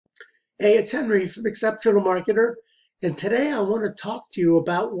Hey, it's Henry from Exceptional Marketer, and today I want to talk to you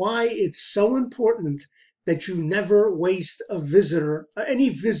about why it's so important that you never waste a visitor, any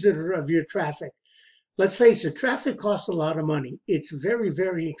visitor of your traffic. Let's face it, traffic costs a lot of money. It's very,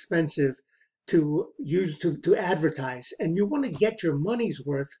 very expensive to use to advertise, and you want to get your money's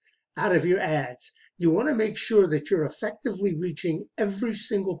worth out of your ads. You want to make sure that you're effectively reaching every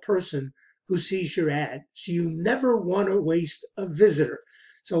single person who sees your ad. So you never want to waste a visitor.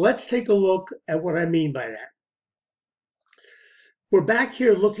 So let's take a look at what I mean by that. We're back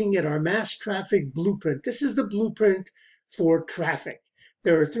here looking at our mass traffic blueprint. This is the blueprint for traffic.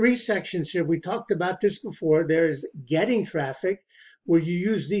 There are three sections here. We talked about this before. There's getting traffic, where you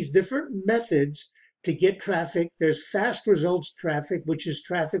use these different methods to get traffic. There's fast results traffic, which is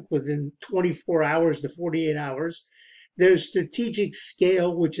traffic within 24 hours to 48 hours. There's strategic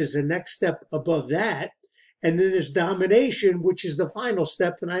scale, which is the next step above that. And then there's domination, which is the final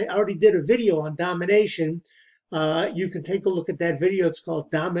step. And I already did a video on domination. You can take a look at that video. It's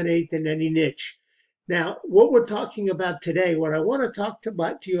called Dominate in Any Niche. Now, what we're talking about today, what I want to talk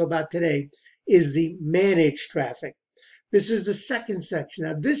to you about today is the managed traffic. This is the second section.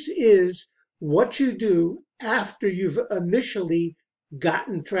 Now, this is what you do after you've initially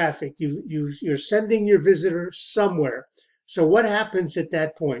gotten traffic. You're sending your visitor somewhere. So what happens at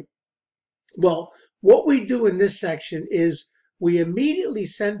that point? Well, what we do in this section is we immediately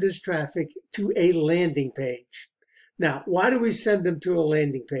send this traffic to a landing page. Now, why do we send them to a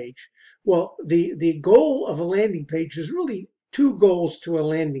landing page? Well, the goal of a landing page is really two goals to a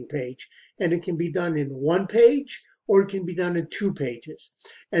landing page, and it can be done in one page or it can be done in 2 pages.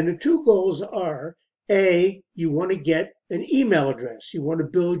 And the two goals are, A, you want to get an email address. You want to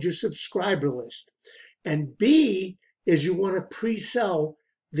build your subscriber list. And B is you want to pre-sell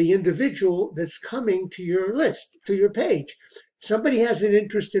the individual that's coming to your list, to your page. Somebody has an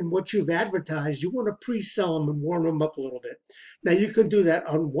interest in what you've advertised, you want to pre-sell them and warm them up a little bit. Now you can do that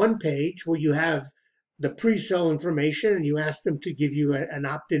on one page where you have the pre-sell information and you ask them to give you an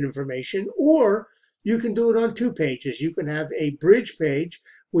opt-in information, or you can do it on 2 pages. You can have a bridge page,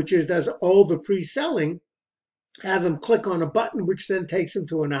 which does all the pre-selling, have them click on a button, which then takes them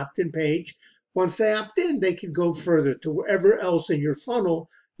to an opt-in page. Once they opt in, they can go further to wherever else in your funnel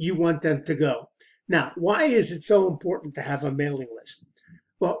you want them to go. Now, why is it so important to have a mailing list?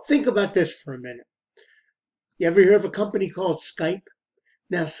 Well, think about this for a minute. You ever hear of a company called Skype?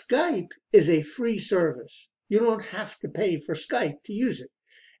 Now, Skype is a free service. You don't have to pay for Skype to use it.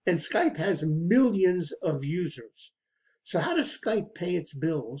 And Skype has millions of users. So how does Skype pay its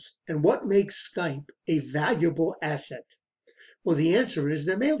bills? And what makes Skype a valuable asset? Well, the answer is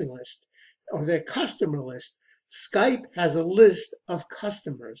their mailing list or their customer list. Skype has a list of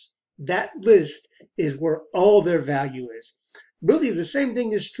customers. That list is where all their value is. Really, the same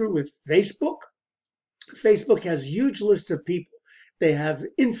thing is true with Facebook. Facebook has a huge list of people. They have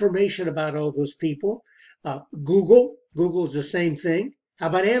information about all those people. Google's the same thing. How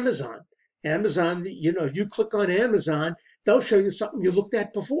about Amazon? Amazon, if you click on Amazon, they'll show you something you looked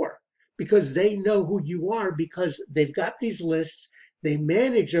at before because they know who you are because they've got these lists. They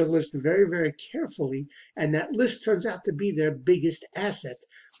manage their list very, very carefully, and that list turns out to be their biggest asset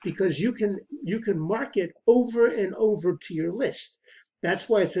because you can market over and over to your list. That's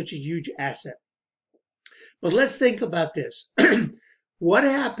why it's such a huge asset. But let's think about this. What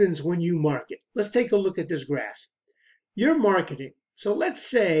happens when you market? Let's take a look at this graph. You're marketing. So let's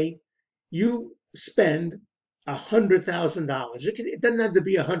say you spend $100,000. It doesn't have to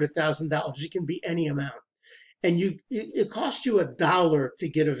be $100,000. It can be any amount. And it costs you $1 to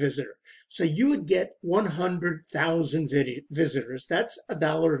get a visitor. So you would get 100,000 visitors. That's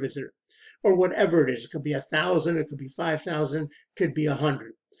 $1 a visitor, or whatever it is. It could be 1,000, it could be 5,000, it could be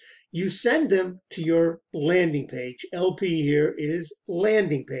 100. You send them to your landing page. LP here is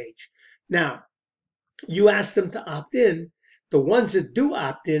landing page. Now, you ask them to opt in. The ones that do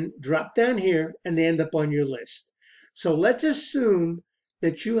opt in drop down here and they end up on your list. So let's assume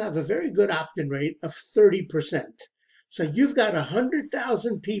that you have a very good opt-in rate of 30%. So you've got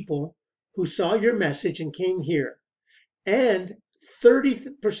 100,000 people who saw your message and came here. And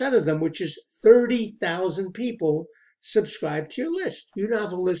 30% of them, which is 30,000 people, subscribe to your list. You now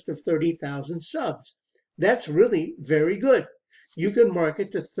have a list of 30,000 subs. That's really very good. You can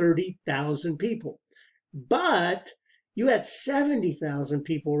market to 30,000 people. But you had 70,000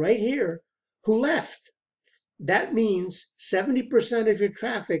 people right here who left. That means 70% of your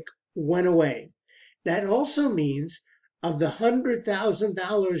traffic went away. That also means of the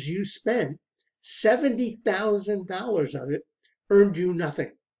 $100,000 you spent, $70,000 of it earned you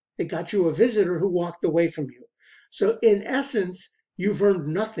nothing. It got you a visitor who walked away from you. So in essence, you've earned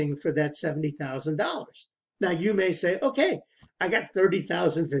nothing for that $70,000. Now you may say, okay, I got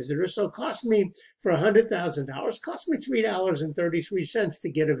 30,000 visitors, so it cost me for $100,000, cost me $3.33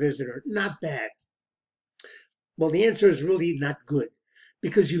 to get a visitor. Not bad. Well, the answer is really not good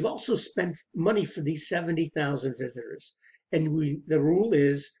because you've also spent money for these 70,000 visitors. And the rule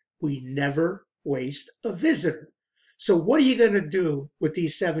is we never waste a visitor. So what are you going to do with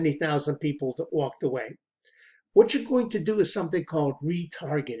these 70,000 people that walked away? What you're going to do is something called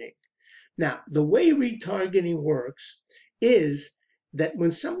retargeting. Now, the way retargeting works is that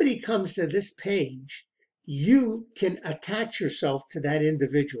when somebody comes to this page, you can attach yourself to that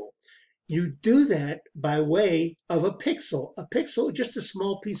individual. You do that by way of a pixel. A pixel, just a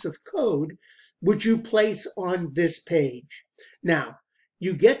small piece of code, which you place on this page. Now,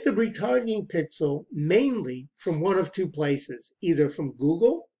 you get the retargeting pixel mainly from one of two places, either from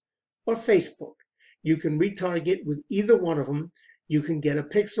Google or Facebook. You can retarget with either one of them. You can get a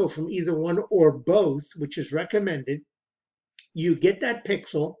pixel from either one or both, which is recommended. You get that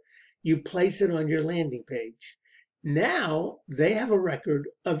pixel, you place it on your landing page. Now they have a record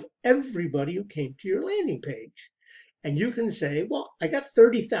of everybody who came to your landing page. And you can say, well, I got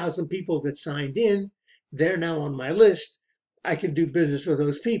 30,000 people that signed in. They're now on my list. I can do business with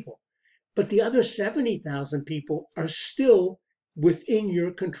those people. But the other 70,000 people are still within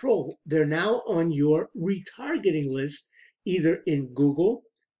your control. They're now on your retargeting list, either in Google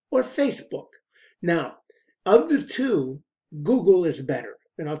or Facebook. Now, of the two, Google is better,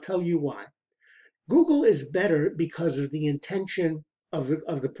 and I'll tell you why. Google is better because of the intention of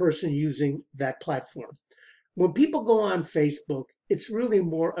the person using that platform. When people go on Facebook, it's really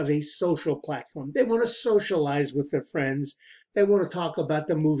more of a social platform. They want to socialize with their friends. They want to talk about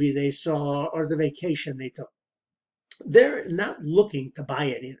the movie they saw or the vacation they took. They're not looking to buy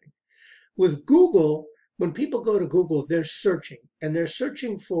anything. With Google, when people go to Google, they're searching, and they're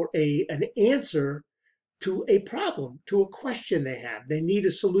searching for an answer to a problem, to a question they have. They need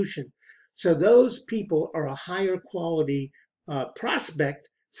a solution. So those people are a higher quality prospect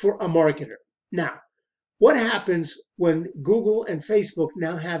for a marketer. Now, what happens when Google and Facebook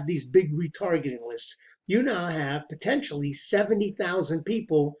now have these big retargeting lists? You now have potentially 70,000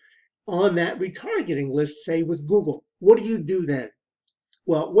 people on that retargeting list, say with Google. What do you do then?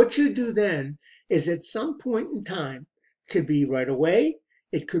 Well, what you do then is at some point in time, could be right away,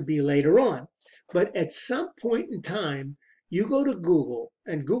 it could be later on, but at some point in time, you go to Google,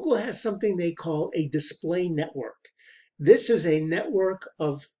 and Google has something they call a display network. This is a network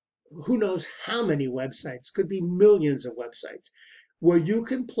of who knows how many websites, could be millions of websites, where you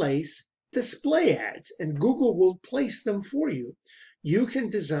can place display ads, and Google will place them for you. You can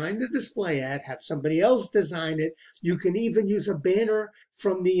design the display ad, have somebody else design it. You can even use a banner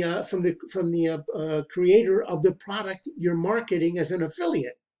from the creator of the product you're marketing as an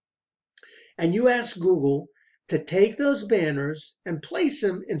affiliate. And you ask Google to take those banners and place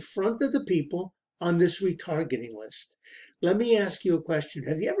them in front of the people on this retargeting list. Let me ask you a question.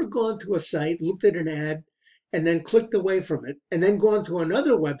 Have you ever gone to a site, looked at an ad, and then clicked away from it, and then gone to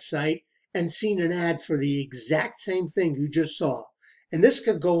another website and seen an ad for the exact same thing you just saw? And this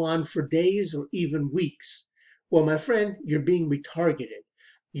could go on for days or even weeks. Well, my friend, you're being retargeted.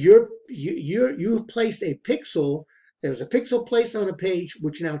 You placed a pixel. There's a pixel placed on a page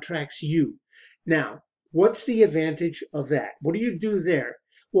which now tracks you. Now, what's the advantage of that? What do you do there?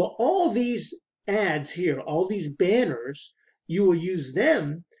 Well, all these ads here, all these banners, you will use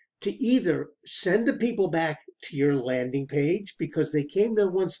them to either send the people back to your landing page because they came there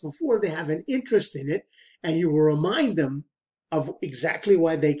once before, they have an interest in it, and you will remind them of exactly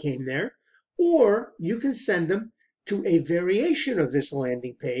why they came there, or you can send them to a variation of this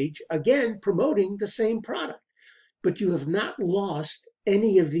landing page, again, promoting the same product. But you have not lost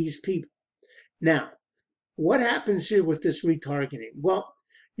any of these people. Now, what happens here with this retargeting? Well,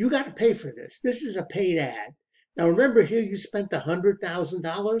 you got to pay for this. This is a paid ad. Now, remember here, you spent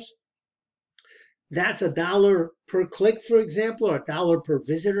 $100,000. That's $1 per click, for example, or $1 per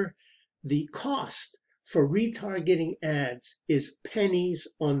visitor. The cost for retargeting ads is pennies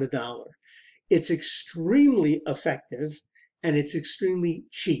on the dollar. It's extremely effective and it's extremely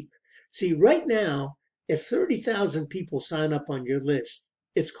cheap. See, right now, if 30,000 people sign up on your list,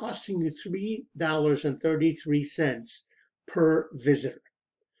 it's costing you $3.33 per visitor.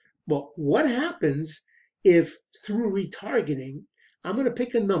 Well, what happens if through retargeting, I'm going to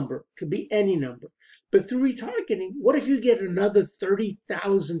pick a number, could be any number, but through retargeting, what if you get another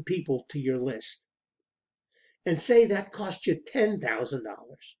 30,000 people to your list? And say that cost you $10,000.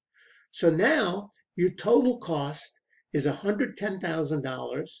 So now your total cost is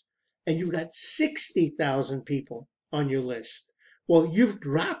 $110,000 and you've got 60,000 people on your list. Well, you've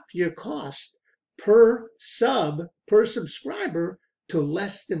dropped your cost per subscriber to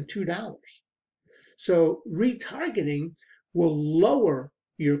less than $2. So retargeting will lower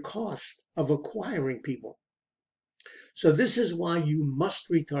your cost of acquiring people. So this is why you must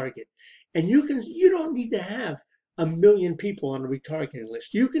retarget. And you don't need to have 1 million people on a retargeting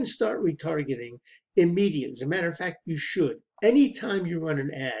list. You can start retargeting immediately. As a matter of fact, you should. Anytime you run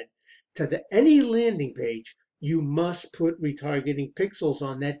an ad to any landing page, you must put retargeting pixels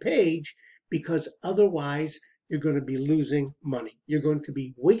on that page, because otherwise you're going to be losing money. You're going to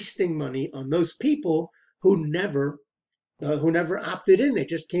be wasting money on those people who never opted in. They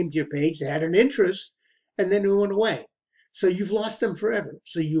just came to your page, they had an interest, and then it went away. So you've lost them forever.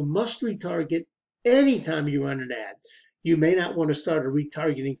 So you must retarget anytime you run an ad. You may not want to start a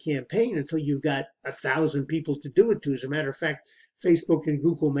retargeting campaign until you've got 1,000 people to do it to. As a matter of fact, Facebook and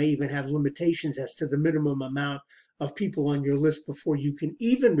Google may even have limitations as to the minimum amount of people on your list before you can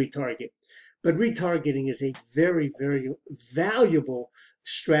even retarget. But retargeting is a very, very valuable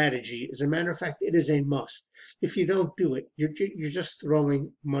strategy. As a matter of fact, it is a must. If you don't do it, you're just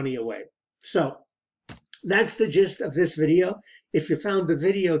throwing money away. So that's the gist of this video. If you found the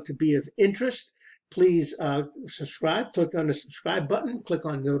video to be of interest, please subscribe. Click on the subscribe button. Click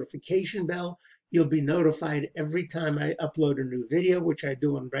on the notification bell. You'll be notified every time I upload a new video, which I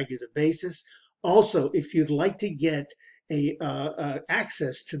do on a regular basis. Also, if you'd like to get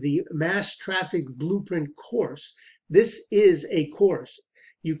access to the Mass Traffic Blueprint course, this is a course.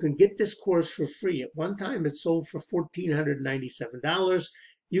 You can get this course for free. At one time, it sold for $1,497.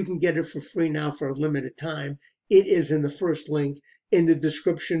 You can get it for free now for a limited time. It is in the first link in the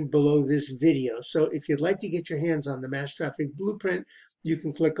description below this video. So if you'd like to get your hands on the Mass Traffic Blueprint, you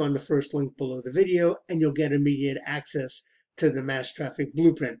can click on the first link below the video and you'll get immediate access to the Mass Traffic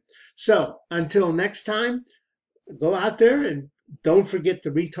Blueprint. So until next time, go out there and don't forget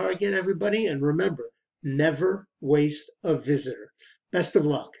to retarget everybody. And remember, never waste a visitor. Best of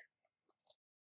luck.